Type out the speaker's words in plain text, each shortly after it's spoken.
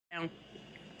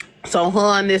So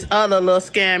her and this other little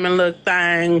scamming little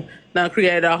thing done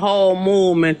created a whole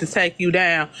movement to take you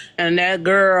down. And that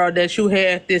girl that you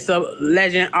had this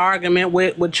legend argument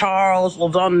with Charles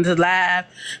was on the live.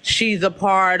 She's a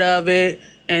part of it.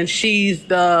 And she's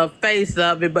the face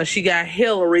of it, but she got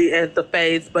Hillary as the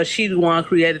face, but she the one who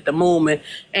created the movement.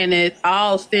 And it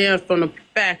all stems from the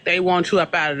fact they want you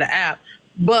up out of the app.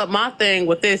 But my thing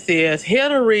with this is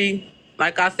Hillary,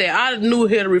 like I said, I knew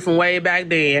Hillary from way back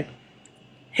then.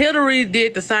 Hillary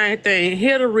did the same thing.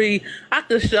 Hillary, I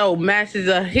could show matches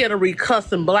of Hillary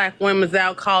cussing black women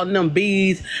out, calling them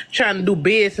bees, trying to do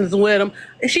business with them.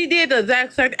 And she did the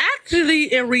exact same.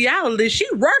 Actually, in reality, she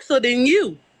worse than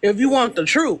you. If you want the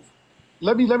truth.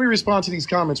 Let me respond to these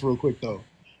comments real quick though.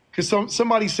 Because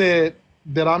somebody said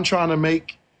that I'm trying to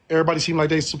make everybody seem like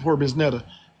they support Ms. Netta.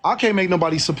 I can't make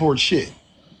nobody support shit.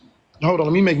 Hold on,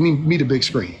 let me make me the big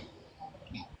screen.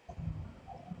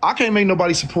 I can't make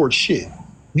nobody support shit.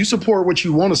 You support what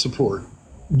you want to support.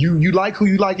 You like who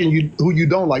you like and who you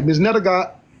don't like. Ms. Netta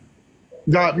got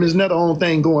Ms. Netta own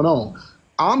thing going on.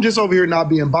 I'm just over here not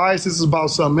being biased. This is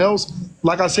about something else.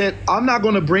 Like I said, I'm not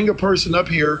going to bring a person up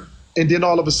here and then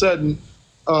all of a sudden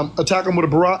attack them with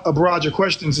a barrage of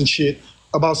questions and shit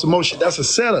about some motion. That's a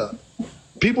setup.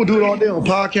 People do it all day on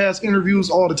podcasts,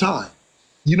 interviews, all the time.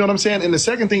 You know what I'm saying? And the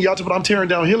second thing, y'all talk about I'm tearing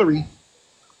down Hillary.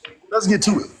 Let's get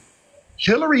to it.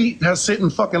 Hillary has sit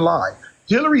and fucking lied.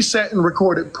 Hillary sat and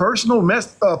recorded personal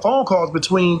phone calls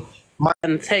between my...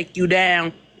 And take you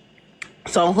down.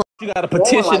 So you got a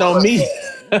petition on me.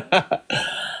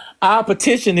 I'll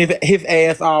petition his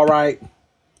ass, all right.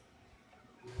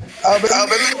 I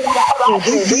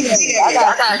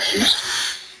got you.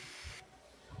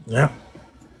 Yeah.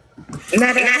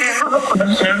 Netta, I have a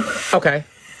question. Okay.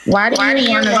 Why do you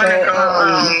want to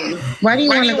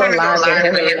go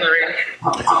live with Hillary?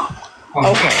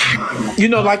 Okay. You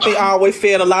know, like they always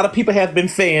said, a lot of people have been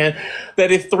saying that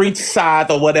it's 3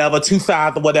 sides or whatever, 2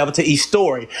 sides or whatever to each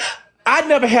story. I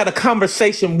never had a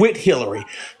conversation with Hillary.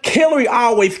 Hillary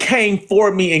always came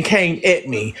for me and came at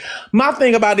me. My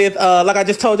thing about it is, like I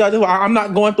just told y'all, I'm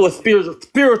not going through a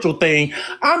spiritual thing.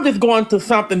 I'm just going through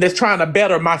something that's trying to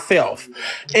better myself.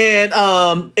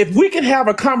 And if we can have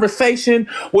a conversation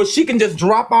where she can just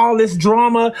drop all this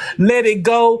drama, let it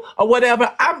go or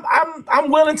whatever, I'm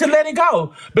willing to let it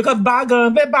go. Because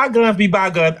bygones, let bygones be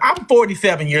bygones. I'm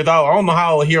 47 years old. I don't know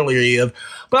how old Hillary is,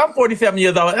 but I'm 47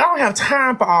 years old. And I don't have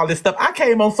time for all this stuff. I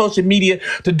came on social media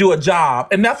to do a job,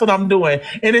 and that's what I'm doing.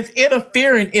 And it's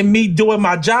interfering in me doing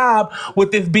my job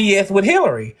with this BS with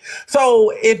Hillary.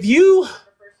 So if you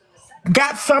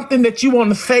got something that you want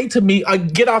to say to me or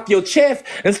get off your chest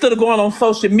instead of going on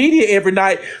social media every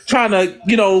night trying to,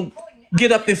 you know,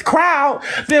 get up this crowd,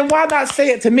 then why not say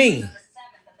it to me?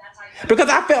 Because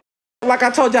I felt like I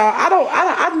told y'all,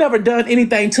 I've never done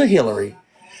anything to Hillary.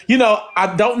 You know,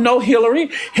 I don't know Hillary.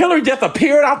 Hillary just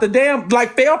appeared out the damn,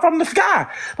 like fell from the sky.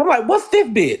 I'm like, what's this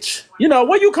bitch? You know,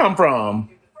 where you come from?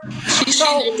 She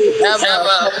you have a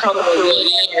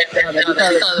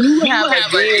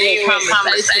real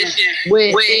conversation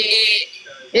with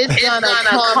it's gonna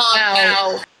come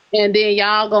out. And then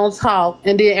y'all gonna talk,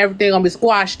 and then everything gonna be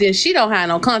squashed. Then she don't have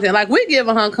no content. Like, we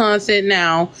giving her content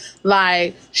now.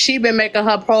 Like, she been making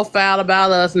her profile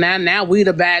about us. Now we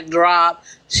the backdrop.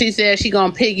 She said she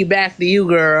gonna piggyback to you,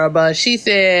 girl. But she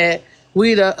said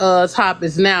we the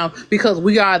topics now because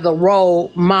we are the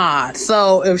role mod.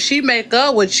 So if she make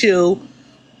up with you,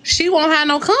 she won't have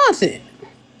no content.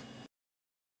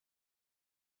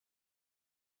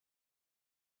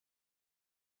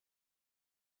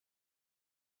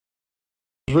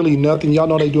 Really nothing. Y'all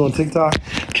know they do on TikTok.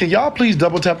 Can y'all please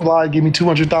double tap the live, give me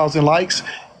 200,000 likes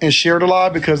and share the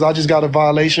live because I just got a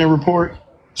violation report.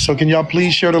 So can y'all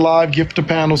please share the live, gift the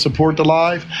panel, support the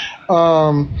live.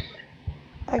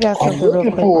 I got something I'm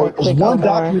looking for one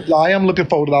document that I am looking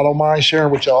for that I don't mind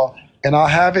sharing with y'all. And I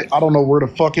have it. I don't know where the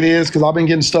fuck it is because I've been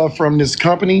getting stuff from this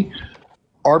company,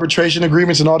 arbitration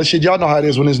agreements and all this shit. Y'all know how it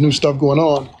is when there's new stuff going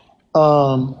on.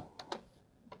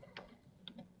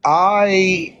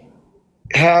 I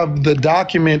have the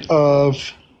document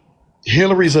of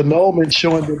Hillary's annulment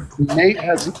showing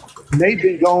that Nate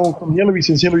been gone from Hillary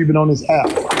since Hillary been on this app.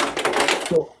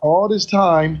 So all this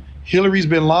time, Hillary's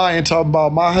been lying, talking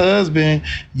about my husband.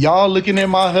 Y'all looking at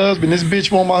my husband. This bitch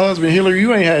want my husband. Hillary,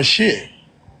 you ain't had shit.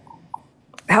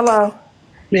 Hello.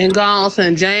 Been gone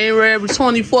since January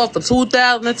 24th of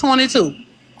 2022.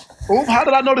 Oh, how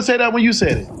did I know to say that when you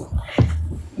said it?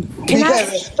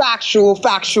 Because it's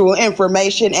factual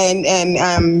information,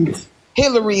 and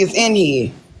Hillary is in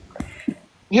here.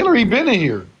 Hillary been in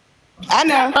here. I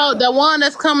know. Oh, the one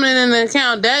that's coming in the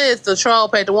account, that is the troll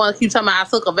page. The one that keep talking about I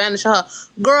took advantage of her.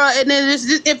 Girl, and then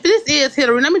if this is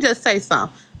Hillary, let me just say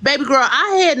something. Baby girl,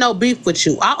 I had no beef with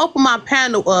you. I opened my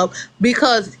panel up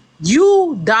because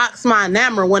you doxed my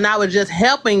number when I was just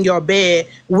helping your bed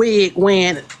wig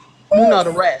when you know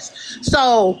the rest.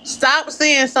 So stop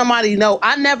saying somebody no.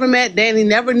 I never met Danny,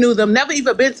 never knew them, never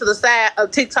even been to the side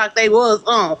of TikTok they was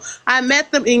on. I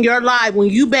met them in your live when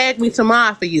you begged me to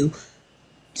mod for you.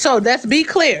 So let's be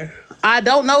clear. I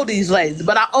don't know these ladies,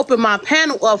 but I opened my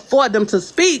panel up for them to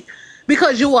speak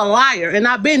because you a liar, and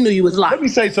I been knew you was lying. Let me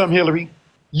say something, Hillary.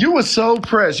 You were so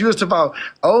pressed. You was about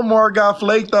Omar got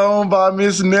flaked on by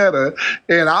Miss Netta,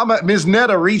 and Miss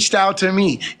Netta reached out to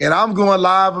me, and I'm going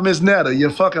live with Miss Netta. You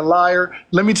fucking liar.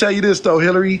 Let me tell you this though,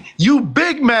 Hillary. You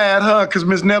big mad, huh? Because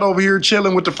Miss Netta over here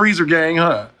chilling with the Freezer gang,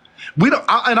 huh? And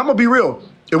I'm gonna be real.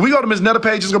 If we go to Miss Netta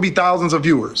page, it's gonna be thousands of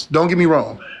viewers. Don't get me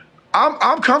wrong.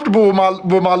 I'm comfortable with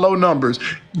my low numbers.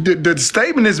 The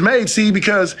statement is made, see,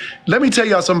 because let me tell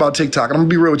y'all something about TikTok. And I'm gonna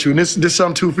be real with you, and this is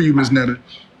something too for you, Miss Netta.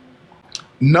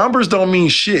 Numbers don't mean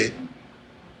shit.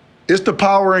 It's the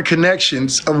power and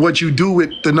connections of what you do with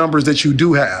the numbers that you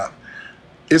do have.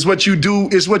 It's what you do.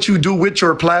 It's what you do with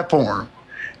your platform.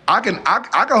 I can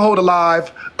hold a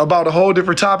live about a whole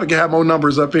different topic and have more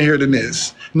numbers up in here than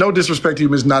this. No disrespect to you,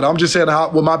 Ms. Netta. I'm just saying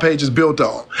what my page is built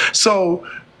on. So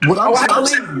what I'm saying, I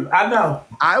believe you. I know.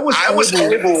 I was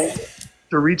able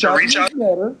to reach out to Ms.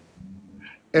 Netta,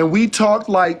 and we talked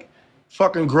like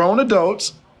fucking grown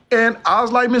adults. And I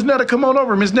was like, Ms. Netta, come on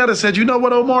over. Ms. Netta said, you know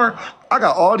what, Omar? I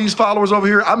got all these followers over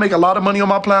here. I make a lot of money on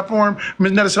my platform.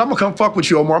 Ms. Netta said, I'm going to come fuck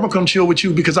with you, Omar. I'm going to come chill with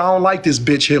you because I don't like this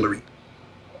bitch, Hillary.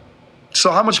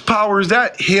 So how much power is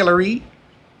that, Hillary?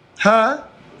 Huh?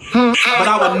 But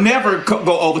I would never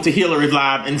go over to Hillary's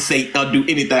live and say or do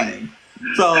anything.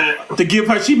 So to give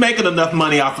her, she making enough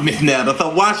money off of Ms. Netta.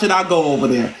 So why should I go over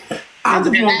there? I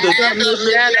just want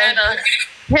to...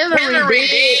 Hillary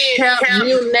did help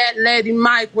mute that lady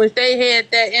Mike when they had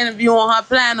that interview on her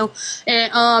panel,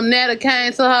 and Netta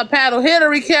came to her panel.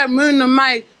 Hillary kept muting the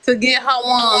mic to get her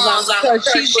ones on because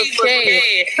she was scared.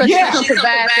 Because she couldn't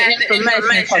provide the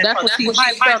information. So that's what she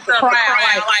hyped up the crowd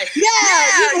like, you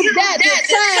that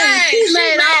she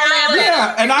made all that.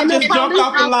 Yeah, and I just jumped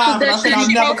off the line and I said I'll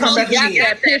never come back again. Got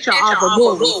that picture off of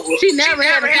Google. She never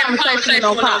had a conversation with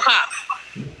no cop.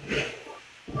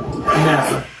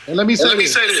 Never. And let me say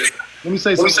this. Let me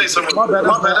say something. My bad.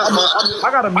 I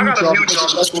got to mute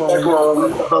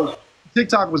y'all.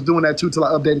 TikTok was doing that too till I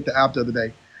updated the app the other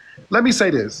day. Let me say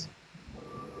this.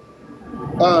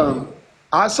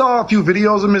 I saw a few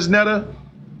videos of Ms. Netta.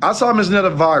 I saw Ms. Netta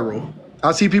viral.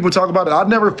 I see people talk about it. I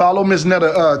never follow Ms.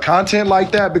 Netta content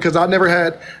like that because I never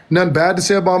had nothing bad to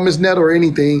say about Ms. Netta or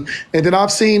anything. And then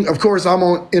I've seen, of course, I'm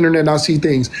on internet and I see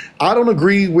things. I don't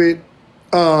agree with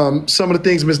some of the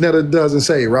things Ms. Netta does and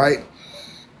say, right?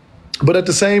 But at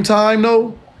the same time,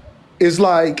 though, it's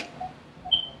like,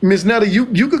 Ms. Netta,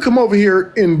 you could come over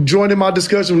here and join in my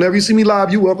discussion. Whenever you see me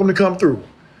live, you're welcome to come through.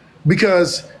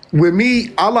 Because with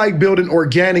me, I like building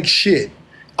organic shit.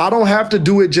 I don't have to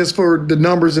do it just for the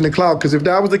numbers in the cloud. Because if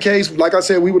that was the case, like I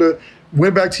said, we would have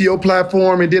went back to your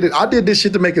platform and did it. I did this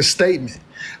shit to make a statement.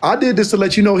 I did this to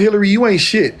let you know, Hillary, you ain't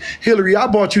shit. Hillary, I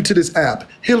brought you to this app.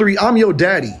 Hillary, I'm your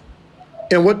daddy.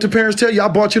 And what the parents tell you, I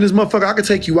bought you this motherfucker, I could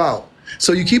take you out.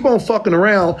 So you keep on fucking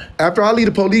around. After I leave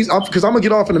the police, because I'm going to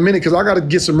get off in a minute because I got to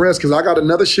get some rest because I got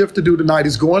another shift to do tonight.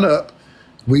 It's going up.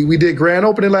 We did grand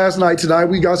opening last night. Tonight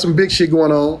we got some big shit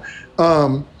going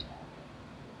on.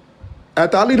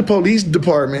 After I leave the police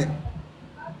department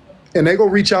and they go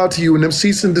reach out to you and them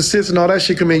cease and desist and all that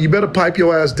shit come in, you better pipe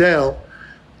your ass down.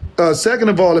 Second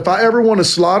of all, if I ever want to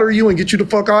slaughter you and get you the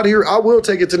fuck out of here, I will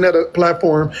take it to Netta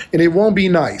platform, and it won't be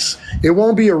nice. It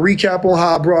won't be a recap on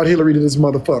how I brought Hillary to this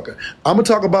motherfucker. I'm going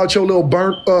to talk about your little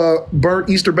burnt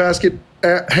Easter basket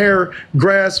hair,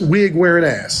 grass, wig wearing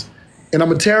ass. And I'm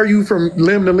going to tear you from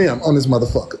limb to limb on this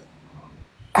motherfucker.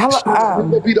 It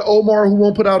won't be the Omar who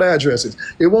won't put out addresses.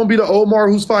 It won't be the Omar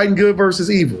who's fighting good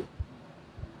versus evil.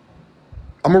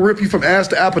 I'm going to rip you from ass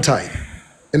to appetite.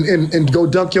 And go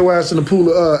dunk your ass in the pool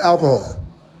of alcohol.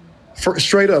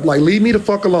 Straight up, like, leave me the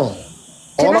fuck alone.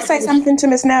 Can I say something to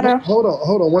Miss Netta? Hold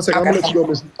on 1 second. Okay. I'm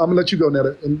gonna let you go,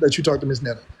 Netta, and let you talk to Miss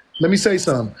Netta. Let me say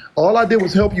something. All I did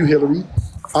was help you, Hillary.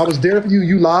 I was there for you.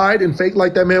 You lied and faked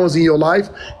like that man was in your life,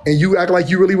 and you act like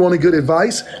you really wanted good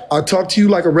advice. I talked to you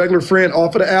like a regular friend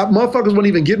off of the app. Motherfuckers wouldn't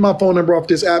even get my phone number off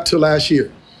this app till last year.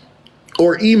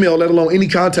 Or email, let alone any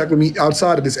contact with me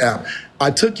outside of this app.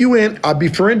 I took you in, I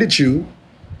befriended you,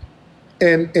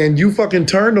 and you fucking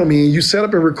turned on me and you set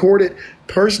up and recorded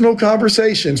personal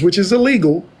conversations, which is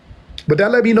illegal, But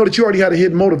that let me know that you already had a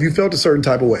hidden motive. You felt a certain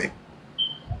type of way.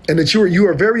 And that you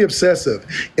are very obsessive.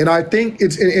 And I think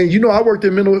and you know, I worked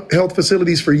in mental health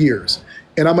facilities for years.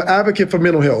 And I'm an advocate for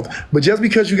mental health. But just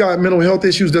because you got mental health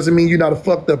issues doesn't mean you're not a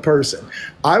fucked up person.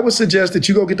 I would suggest that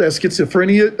you go get that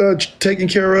schizophrenia taken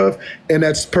care of and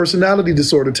that personality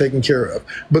disorder taken care of.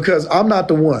 Because I'm not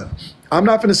the one. I'm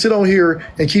not going to sit on here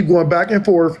and keep going back and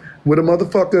forth with a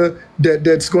motherfucker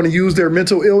that's going to use their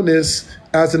mental illness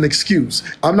as an excuse.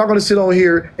 I'm not going to sit on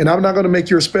here and I'm not going to make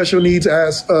your special needs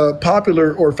as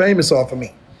popular or famous off of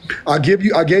me. I gave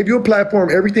you a platform.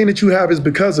 Everything that you have is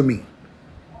because of me.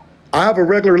 I have a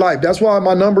regular life. That's why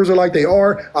my numbers are like they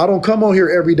are. I don't come on here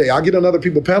every day. I get on other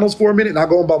people's panels for a minute and I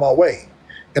go on by my way.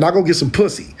 And I go get some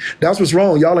pussy. That's what's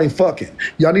wrong. Y'all ain't fucking.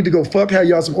 Y'all need to go fuck, have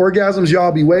y'all some orgasms.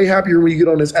 Y'all be way happier when you get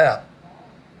on this app.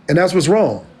 And that's what's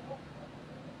wrong.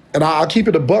 And I'll keep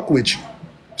it a buck with you.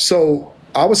 So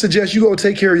I would suggest you go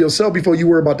take care of yourself before you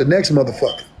worry about the next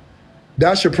motherfucker.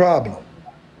 That's your problem.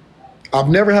 I've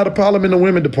never had a problem in the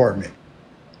women department.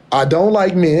 I don't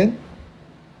like men.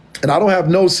 And I don't have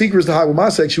no secrets to hide with my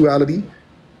sexuality.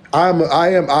 I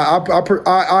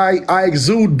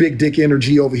exude big dick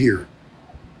energy over here.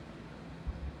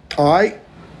 All right?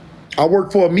 I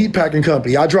work for a meat packing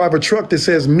company. I drive a truck that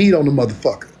says meat on the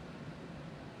motherfucker.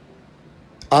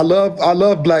 I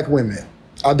love black women.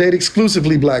 I date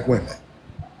exclusively black women.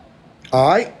 All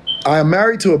right? I am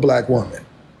married to a black woman.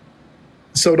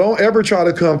 So don't ever try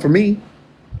to come for me.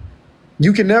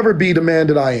 You can never be the man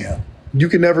that I am. You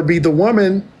can never be the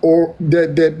woman or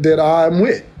that I'm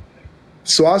with.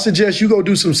 So I suggest you go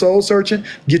do some soul searching,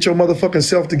 get your motherfucking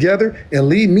self together, and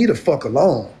leave me the fuck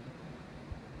alone.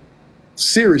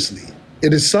 Seriously,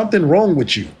 it is something wrong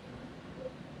with you.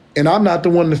 And I'm not the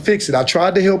one to fix it. I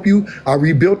tried to help you. I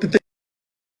rebuilt the thing.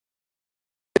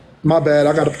 My bad,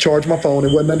 I got to charge my phone.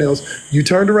 It wasn't nothing else. You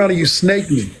turned around and you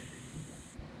snaked me.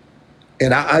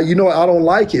 And you know, I don't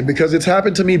like it because it's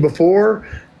happened to me before.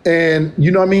 And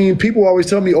you know what I mean? People always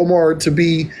tell me, Omar, to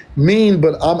be mean,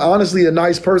 but I'm honestly a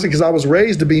nice person because I was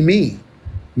raised to be mean.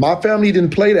 My family didn't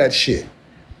play that shit.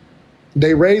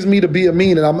 They raised me to be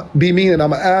mean and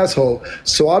I'm an asshole.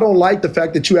 So I don't like the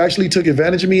fact that you actually took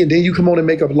advantage of me and then you come on and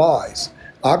make up lies.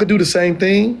 I could do the same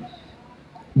thing,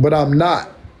 but I'm not.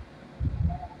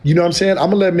 You know what I'm saying? I'm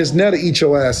gonna let Miss Netta eat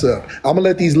your ass up. I'm gonna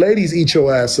let these ladies eat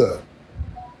your ass up.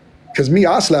 Cause me,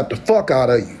 I slap the fuck out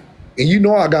of you. And you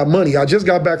know I got money. I just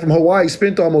got back from Hawaii,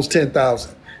 spent almost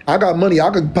 $10,000. I got money, I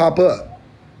could pop up.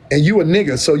 And you a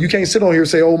nigga, so you can't sit on here and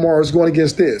say, Omar is going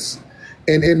against this.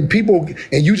 And people,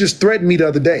 and you just threatened me the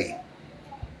other day.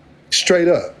 Straight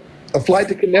up. A flight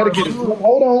to Connecticut is,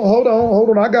 hold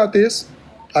on, I got this.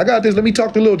 Let me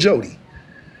talk to little Jody.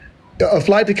 A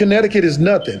flight to Connecticut is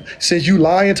nothing. Since you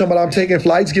lying, talking about I'm taking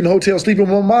flights, getting hotels, sleeping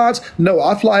with my mods, no,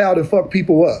 I fly out and fuck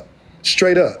people up.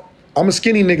 Straight up. I'm a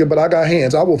skinny nigga, but I got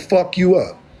hands. I will fuck you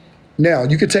up. Now,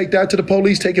 you can take that to the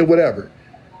police, take it whatever.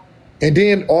 And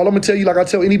then all I'm gonna tell you, like I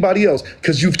tell anybody else,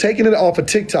 because you've taken it off of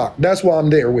TikTok. That's why I'm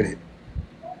there with it.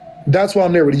 That's why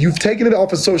I'm there with it. You've taken it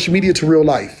off of social media to real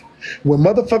life. When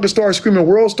motherfuckers start screaming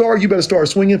world star, you better start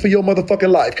swinging for your motherfucking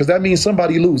life, because that means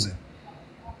somebody losing.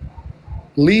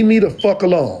 Leave me the fuck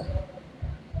alone.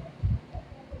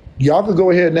 Y'all can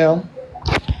go ahead now.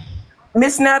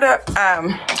 Miss Netta,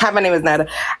 hi, my name is Netta.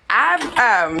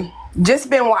 I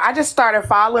just started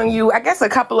following you, I guess a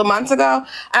couple of months ago.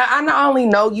 I not only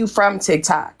know you from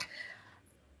TikTok.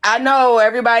 I know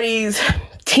everybody's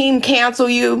team cancel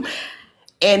you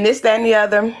and this, that, and the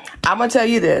other. I'm gonna tell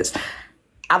you this.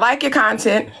 I like your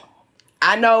content.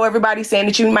 I know everybody's saying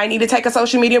that you might need to take a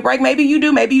social media break. Maybe you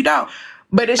do, maybe you don't.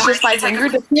 But it's just like when you're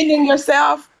defending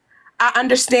yourself, I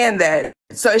understand that.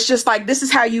 So it's just like, this is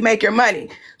how you make your money.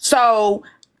 So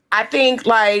I think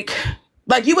like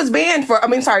you was banned for,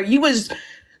 you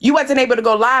wasn't able to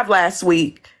go live last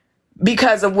week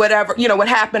because of whatever, what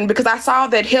happened, because I saw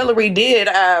that Hillary did,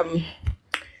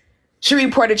 she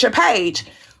reported your page.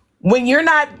 When you're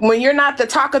not the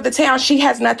talk of the town, she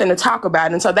has nothing to talk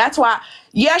about. And so that's why,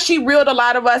 yeah, she reeled a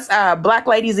lot of us black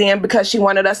ladies in because she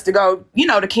wanted us to go,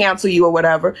 to cancel you or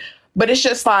whatever. But it's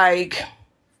just like,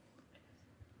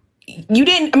 you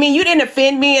didn't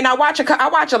offend me. And I watch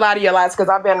a lot of your lives because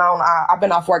I've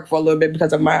been off work for a little bit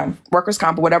because of my workers'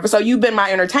 comp or whatever. So you've been my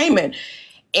entertainment.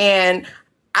 And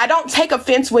I don't take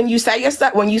offense when you say your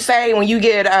stuff, when you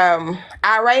get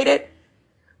irated,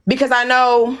 because I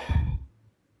know,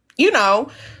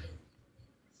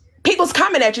 people's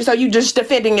coming at you, so you just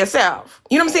defending yourself.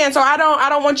 You know what I'm saying? So I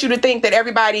don't want you to think that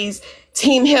everybody's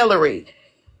Team Hillary.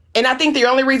 And I think the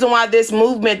only reason why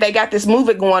they got this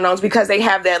movement going on is because they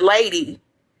have that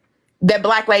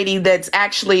black lady that's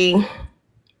actually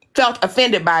felt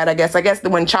offended by it, I guess.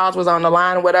 When Charles was on the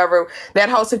line or whatever, that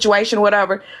whole situation,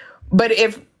 whatever. But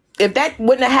if that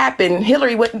wouldn't have happened,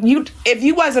 if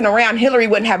you wasn't around, Hillary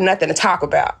wouldn't have nothing to talk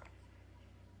about.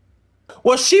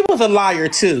 Well, she was a liar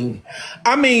too.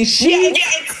 I mean,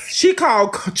 she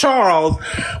called Charles,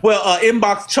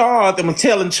 inbox Charles and was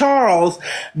telling Charles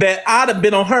that I'd have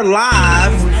been on her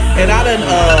live and I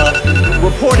done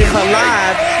reported her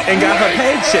live and got her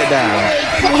page shut down.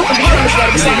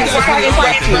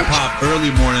 Early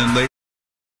morning, late.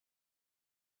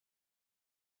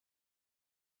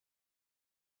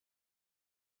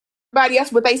 Everybody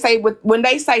else, what they say when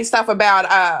they say stuff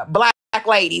about black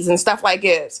ladies and stuff like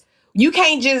this. You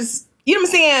can't just, you know what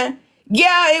I'm saying?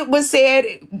 Yeah, it was said.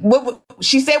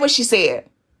 She said what she said.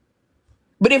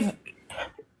 But if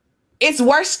it's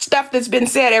worse stuff that's been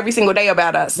said every single day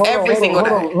about us, every single day.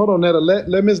 Hold on, Netta.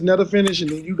 Let Miss Netta finish,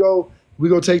 and then you go. We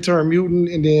go take turn muting,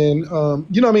 and then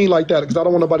you know what I mean, like that, because I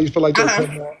don't want nobody to feel like they're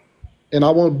cutting out. And I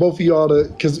want both of y'all to,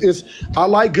 because I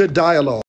like good dialogue.